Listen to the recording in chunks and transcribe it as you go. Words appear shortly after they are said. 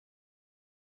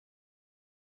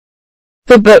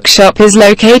The bookshop is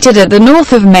located at the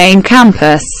north of main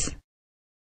campus.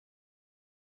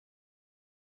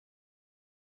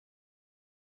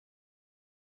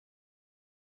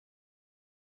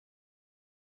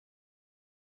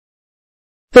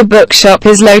 The bookshop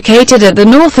is located at the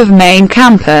north of main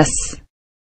campus.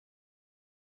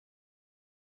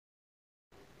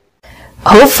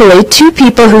 Hopefully, two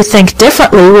people who think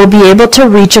differently will be able to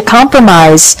reach a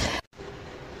compromise.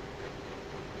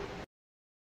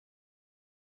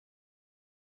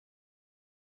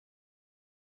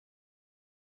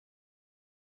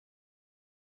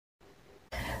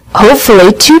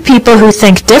 Hopefully, two people who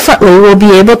think differently will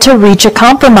be able to reach a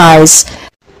compromise.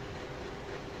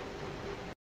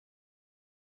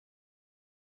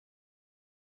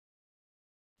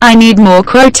 I need more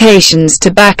quotations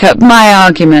to back up my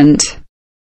argument.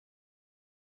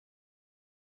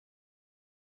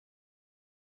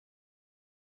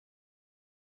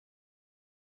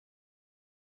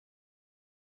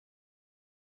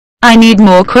 I need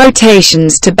more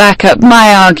quotations to back up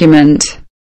my argument.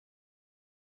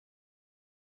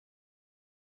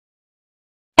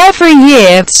 Every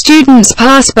year, students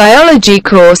pass biology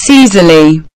course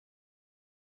easily.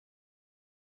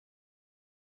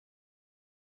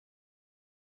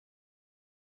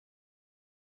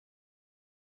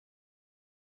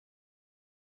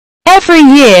 Every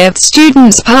year,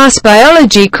 students pass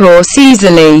biology course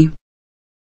easily.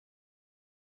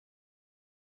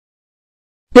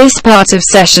 This part of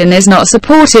session is not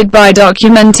supported by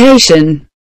documentation.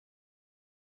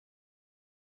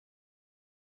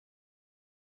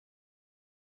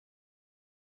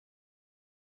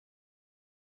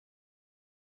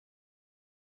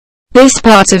 This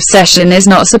part of session is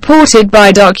not supported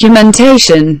by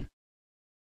documentation.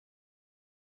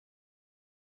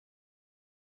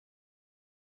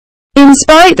 In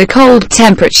spite the cold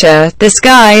temperature, the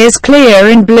sky is clear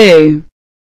and blue.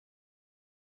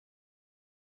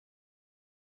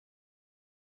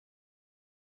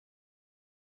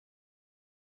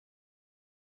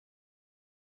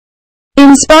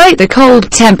 In spite the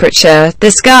cold temperature,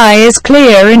 the sky is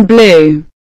clear and blue.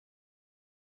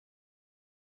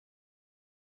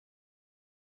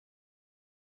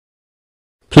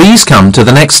 Please come to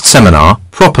the next seminar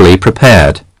properly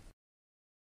prepared.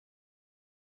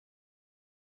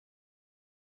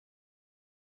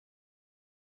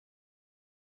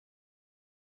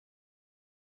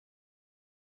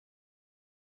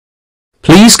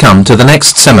 Please come to the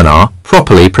next seminar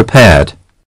properly prepared.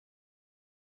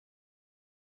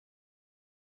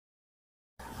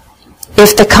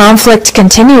 If the conflict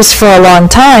continues for a long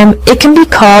time, it can be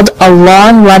called a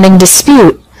long-running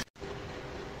dispute.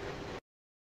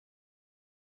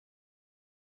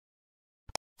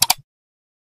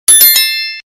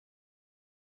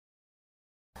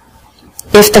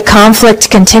 If the conflict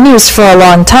continues for a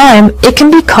long time, it can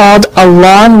be called a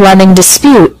long-running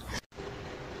dispute.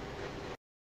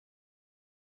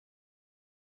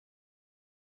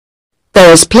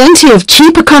 There is plenty of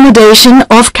cheap accommodation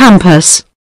off campus.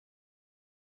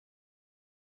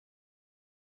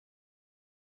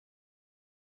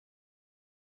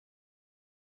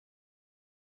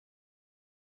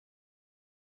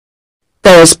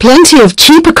 There is plenty of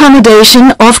cheap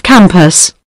accommodation off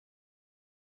campus.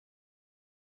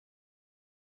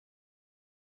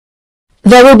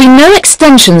 There will be no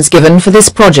extensions given for this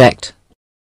project.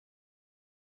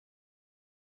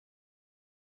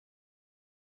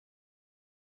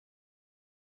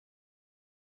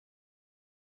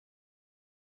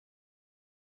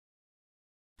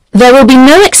 There will be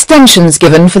no extensions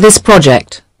given for this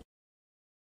project.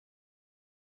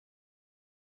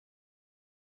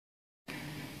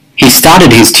 He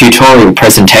started his tutorial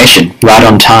presentation right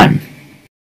on time.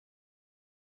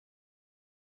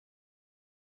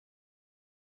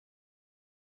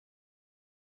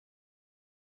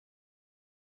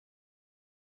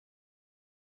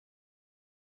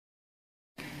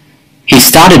 He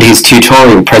started his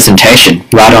tutorial presentation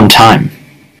right on time.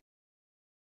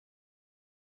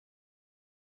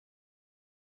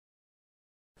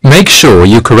 Make sure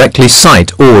you correctly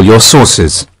cite all your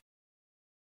sources.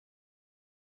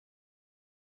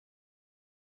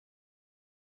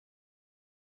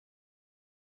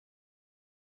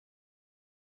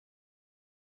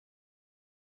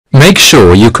 Make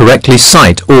sure you correctly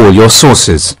cite all your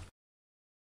sources.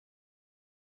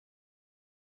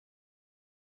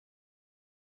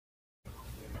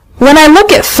 When I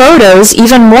look at photos,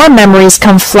 even more memories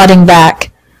come flooding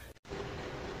back.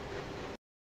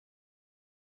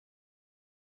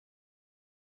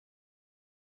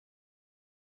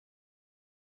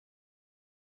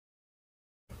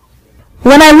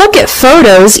 When I look at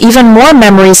photos, even more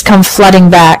memories come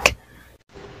flooding back.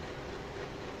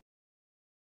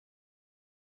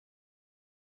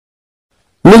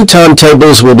 New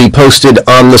timetables will be posted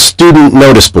on the student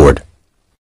notice board.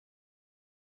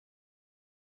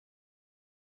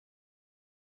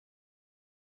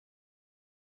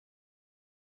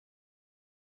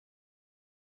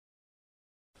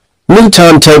 New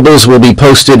timetables will be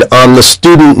posted on the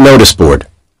student notice board.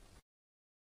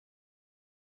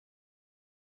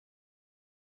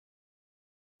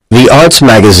 The Arts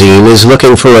magazine is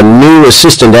looking for a new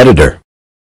assistant editor.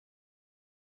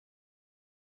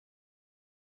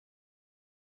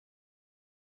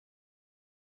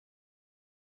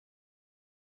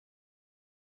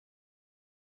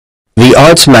 The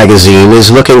Arts magazine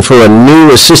is looking for a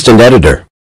new assistant editor.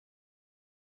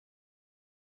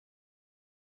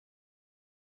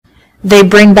 They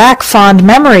bring back fond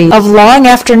memories of long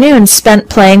afternoons spent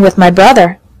playing with my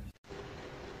brother.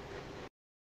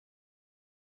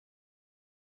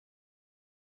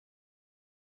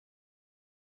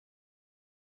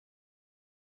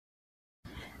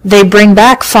 They bring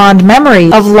back fond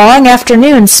memories of long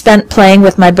afternoons spent playing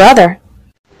with my brother.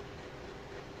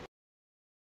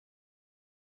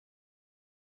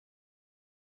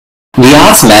 The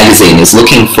Arts magazine is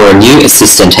looking for a new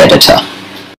assistant editor.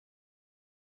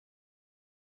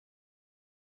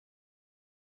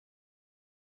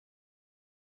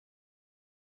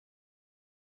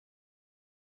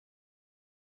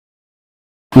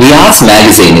 The Arts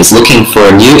magazine is looking for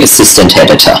a new assistant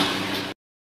editor.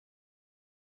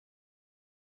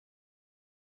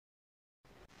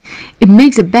 It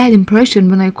makes a bad impression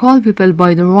when I call people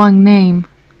by the wrong name.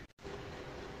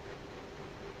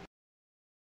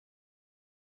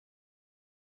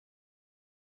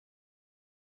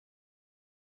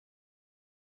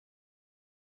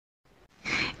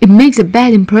 It makes a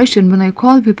bad impression when I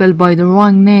call people by the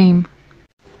wrong name.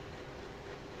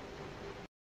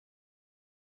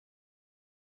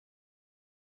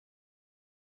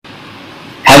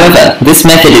 However, this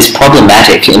method is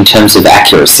problematic in terms of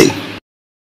accuracy.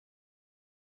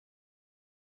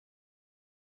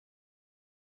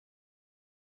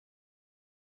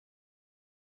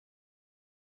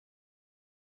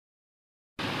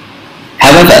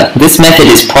 However, this method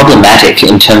is problematic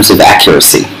in terms of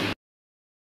accuracy.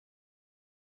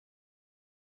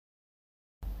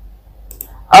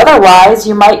 Otherwise,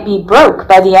 you might be broke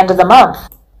by the end of the month.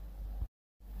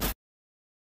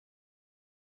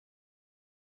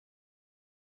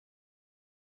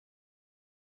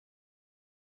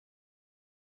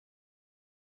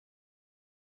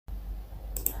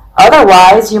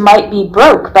 Otherwise, you might be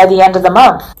broke by the end of the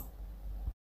month.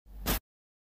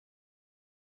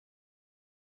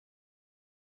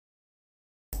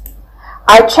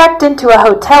 I checked into a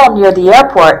hotel near the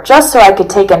airport just so I could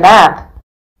take a nap.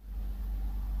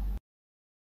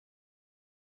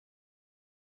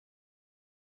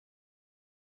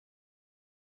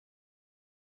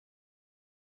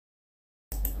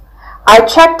 I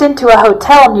checked into a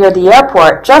hotel near the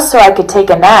airport just so I could take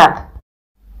a nap.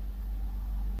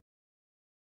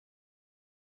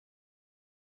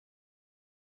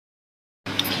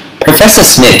 Professor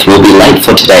Smith will be late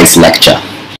for today's lecture.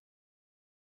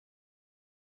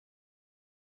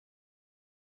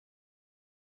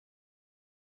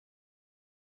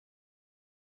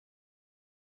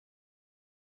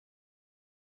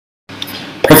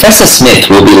 Professor Smith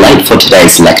will be late for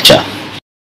today's lecture.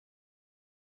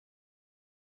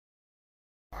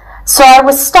 So I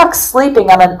was stuck sleeping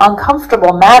on an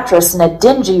uncomfortable mattress in a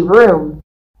dingy room.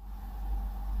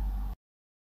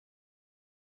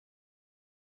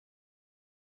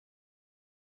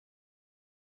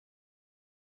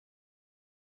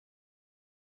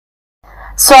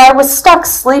 So I was stuck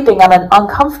sleeping on an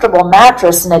uncomfortable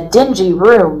mattress in a dingy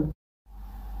room.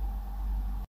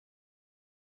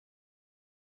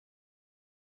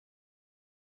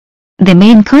 The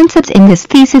main concepts in this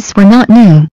thesis were not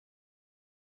new.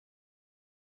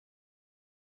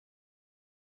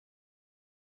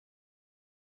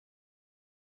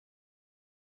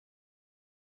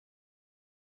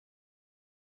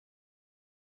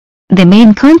 The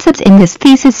main concepts in this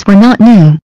thesis were not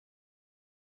new.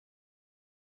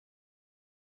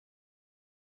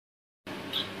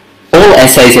 All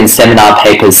essays and seminar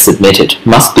papers submitted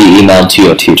must be emailed to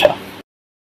your tutor.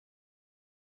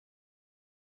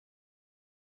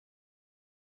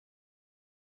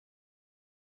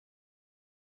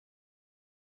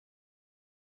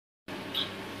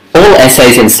 All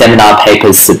essays and seminar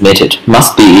papers submitted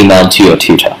must be emailed to your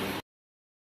tutor.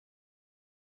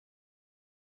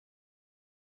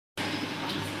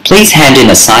 Please hand in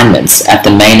assignments at the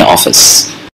main office.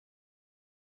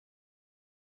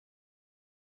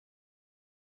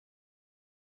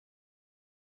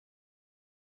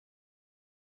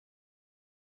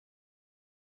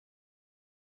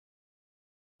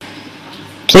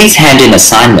 Please hand in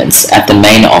assignments at the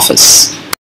main office.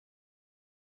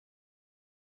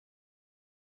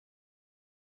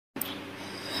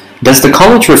 Does the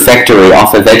college refectory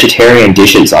offer vegetarian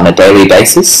dishes on a daily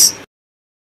basis?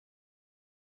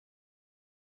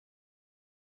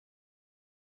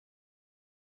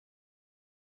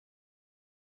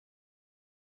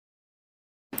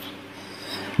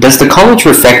 Does the college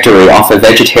refectory offer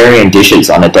vegetarian dishes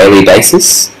on a daily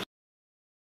basis?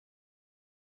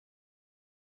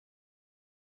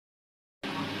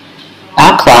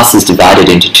 Our class is divided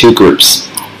into two groups.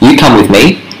 You come with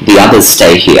me, the others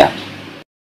stay here.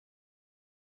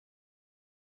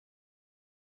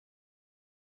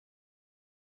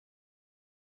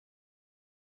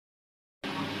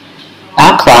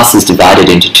 Our class is divided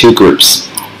into two groups.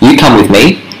 You come with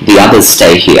me, the others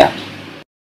stay here.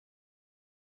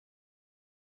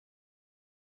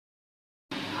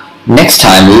 Next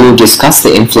time we will discuss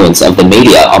the influence of the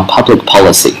media on public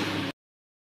policy.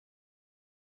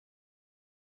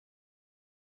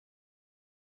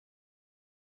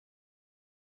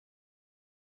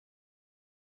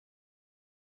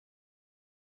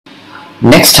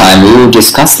 Next time we will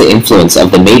discuss the influence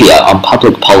of the media on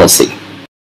public policy.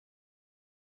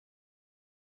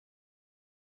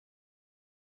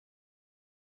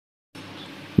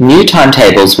 New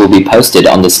timetables will be posted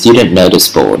on the student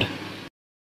notice board.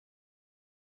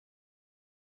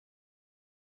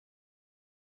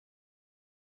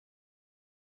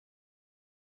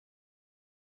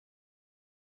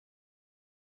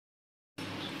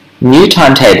 New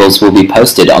timetables will be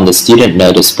posted on the student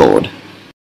notice board.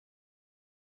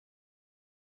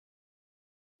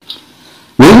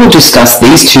 We will discuss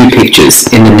these two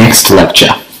pictures in the next lecture.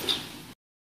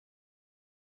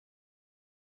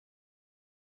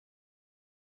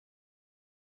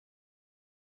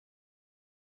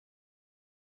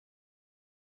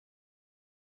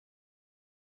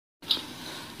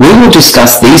 We will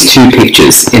discuss these two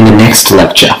pictures in the next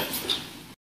lecture.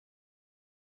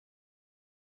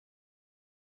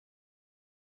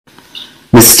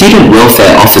 The Student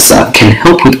Welfare Officer can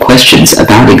help with questions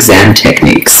about exam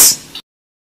techniques.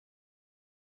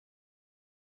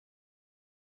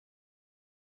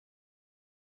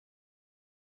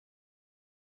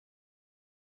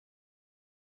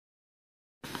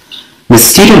 The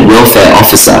Student Welfare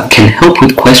Officer can help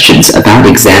with questions about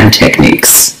exam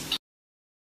techniques.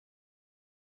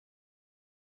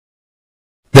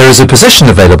 There is a position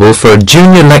available for a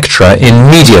junior lecturer in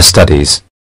media studies.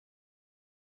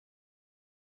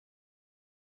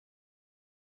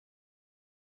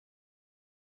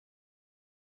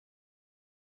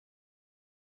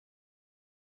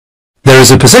 There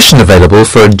is a position available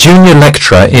for a junior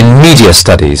lecturer in media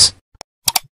studies.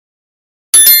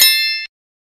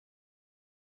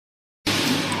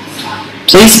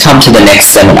 Please come to the next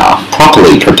seminar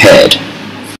properly prepared.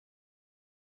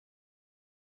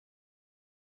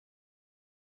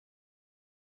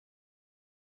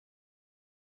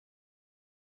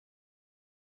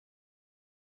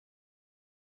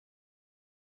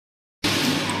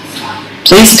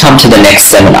 Please come to the next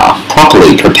seminar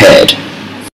properly prepared.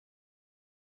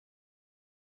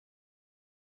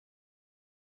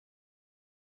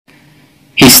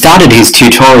 He started his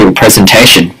tutorial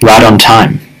presentation right on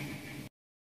time.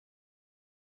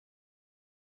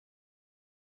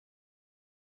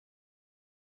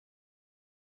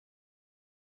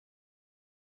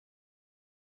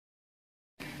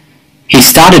 He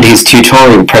started his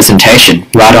tutorial presentation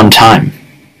right on time.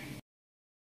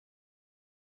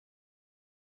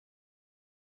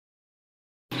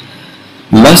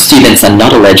 Most students are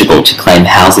not eligible to claim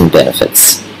housing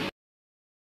benefits.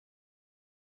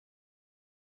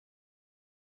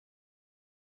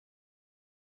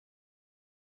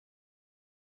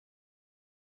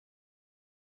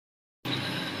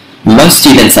 Most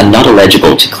students are not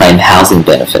eligible to claim housing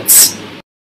benefits.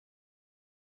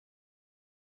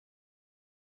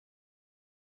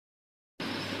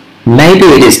 Maybe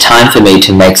it is time for me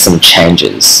to make some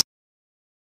changes.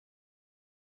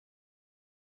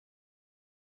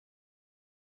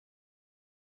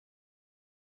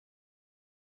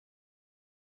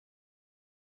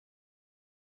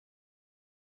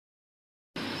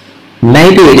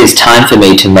 Maybe it is time for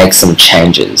me to make some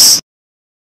changes.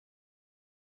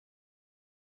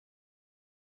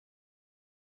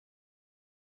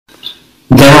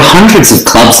 There are hundreds of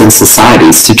clubs and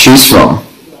societies to choose from.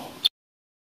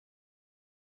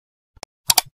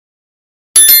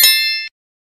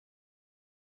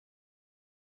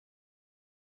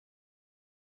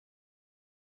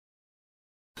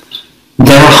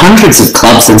 There are hundreds of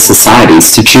clubs and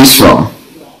societies to choose from.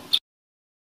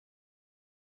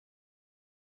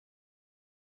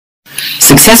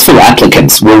 Success Successful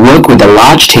applicants will work with a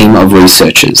large team of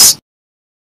researchers.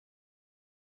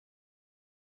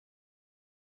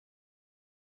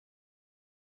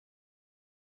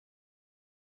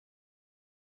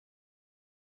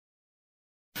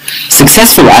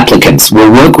 Successful applicants will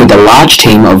work with a large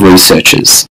team of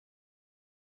researchers.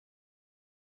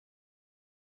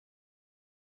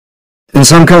 In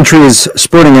some countries,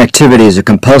 sporting activities are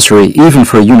compulsory even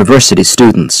for university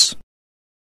students.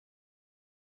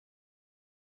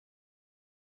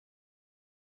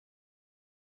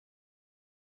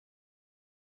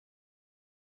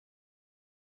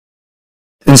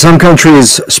 In some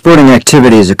countries, sporting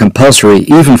activities are compulsory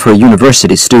even for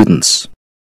university students.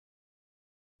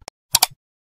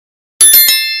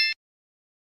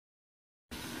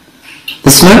 The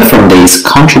smoke from these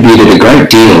contributed a great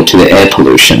deal to the air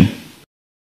pollution.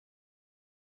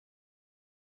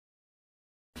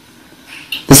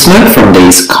 The smoke from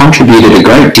these contributed a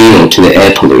great deal to the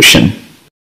air pollution.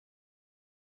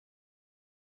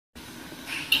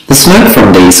 The smoke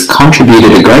from these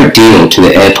contributed a great deal to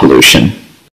the air pollution.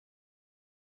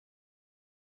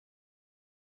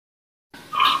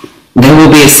 There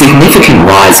will be a significant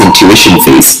rise in tuition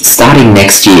fees starting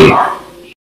next year.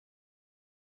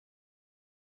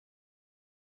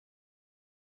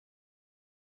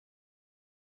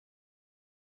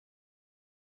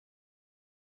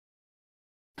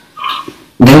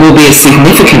 There will be a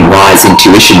significant rise in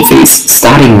tuition fees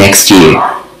starting next year.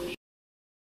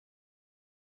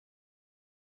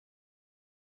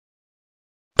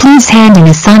 Please hand in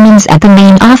assignments at the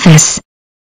main office.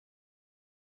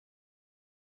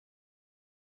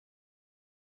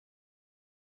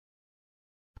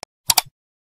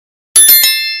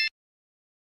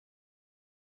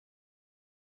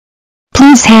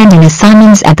 Please hand in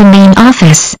assignments at the main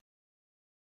office.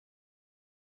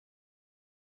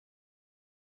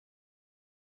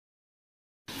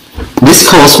 This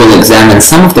course will examine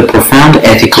some of the profound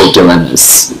ethical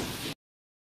dilemmas.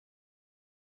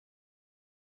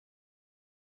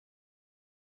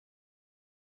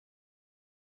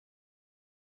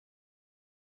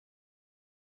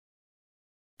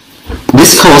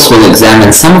 This course will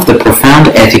examine some of the profound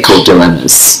ethical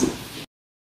dilemmas.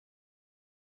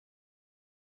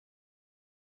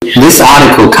 This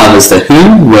article covers the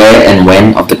who, where, and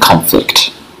when of the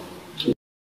conflict.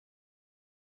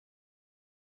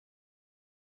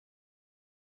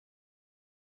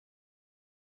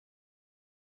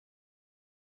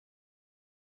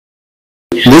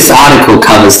 This article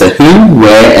covers the who,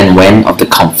 where, and when of the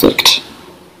conflict.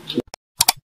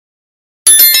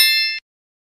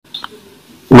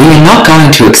 We are not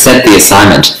going to accept the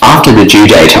assignment after the due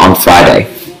date on Friday.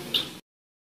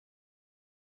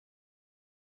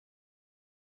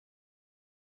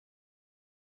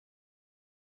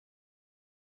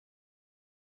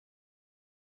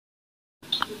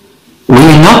 We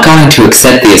are not going to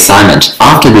accept the assignment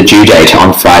after the due date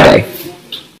on Friday.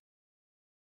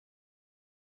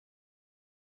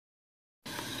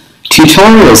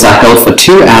 Tutorials are held for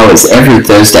 2 hours every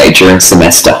Thursday during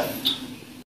semester.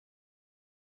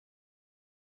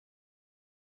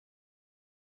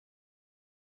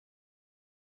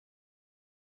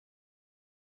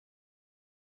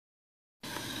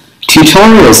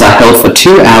 Tutorials are held for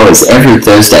 2 hours every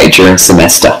Thursday during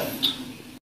semester.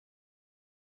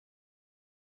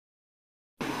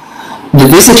 The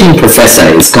visiting professor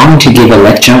is going to give a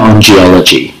lecture on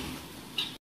geology.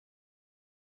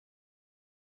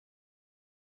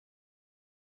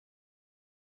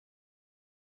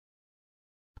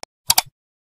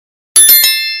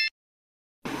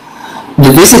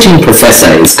 The visiting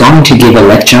professor is going to give a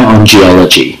lecture on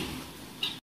geology.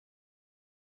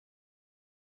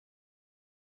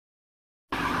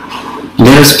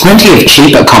 There is plenty of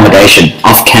cheap accommodation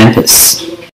off campus.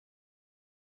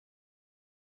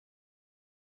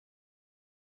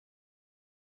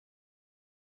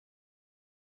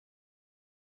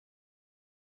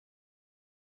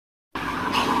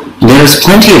 There is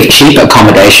plenty of cheap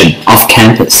accommodation off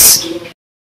campus.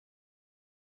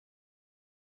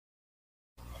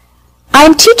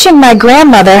 I'm teaching my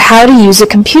grandmother how to use a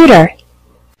computer.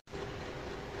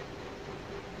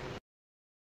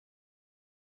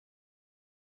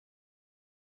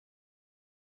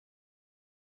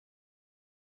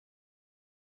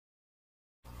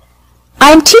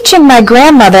 I'm teaching my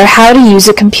grandmother how to use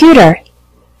a computer.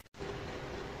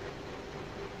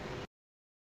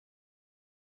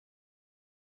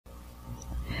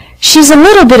 She's a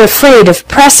little bit afraid of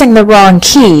pressing the wrong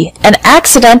key and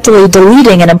accidentally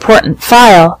deleting an important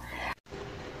file.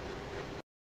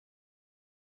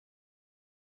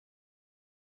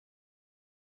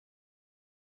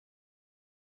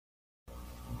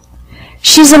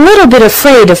 She's a little bit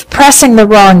afraid of pressing the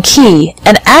wrong key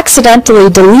and accidentally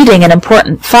deleting an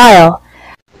important file.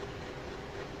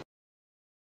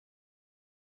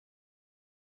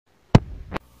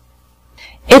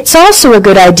 It's also a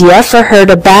good idea for her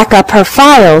to back up her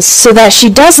files so that she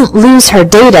doesn't lose her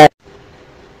data.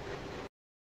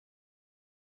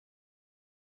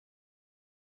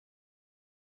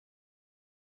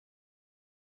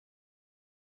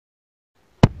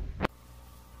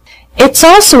 It's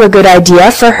also a good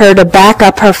idea for her to back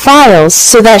up her files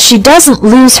so that she doesn't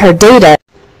lose her data.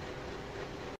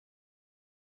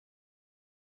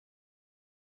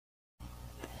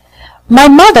 My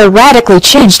mother radically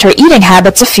changed her eating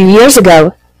habits a few years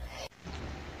ago.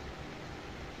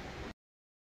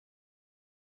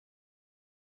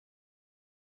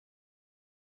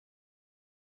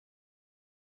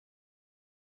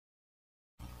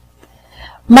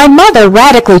 My mother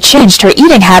radically changed her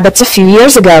eating habits a few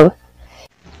years ago.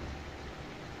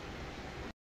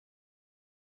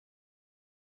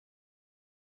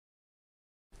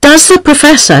 Does the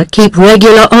professor keep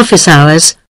regular office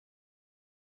hours?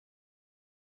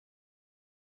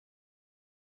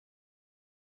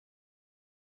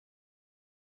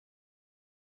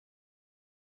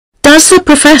 Does the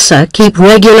professor keep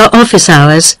regular office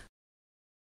hours?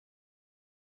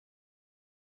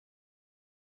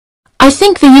 I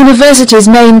think the university's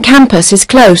main campus is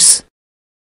close.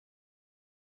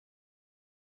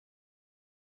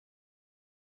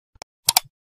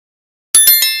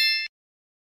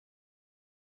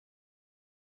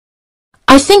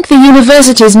 I think the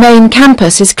university's main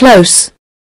campus is close.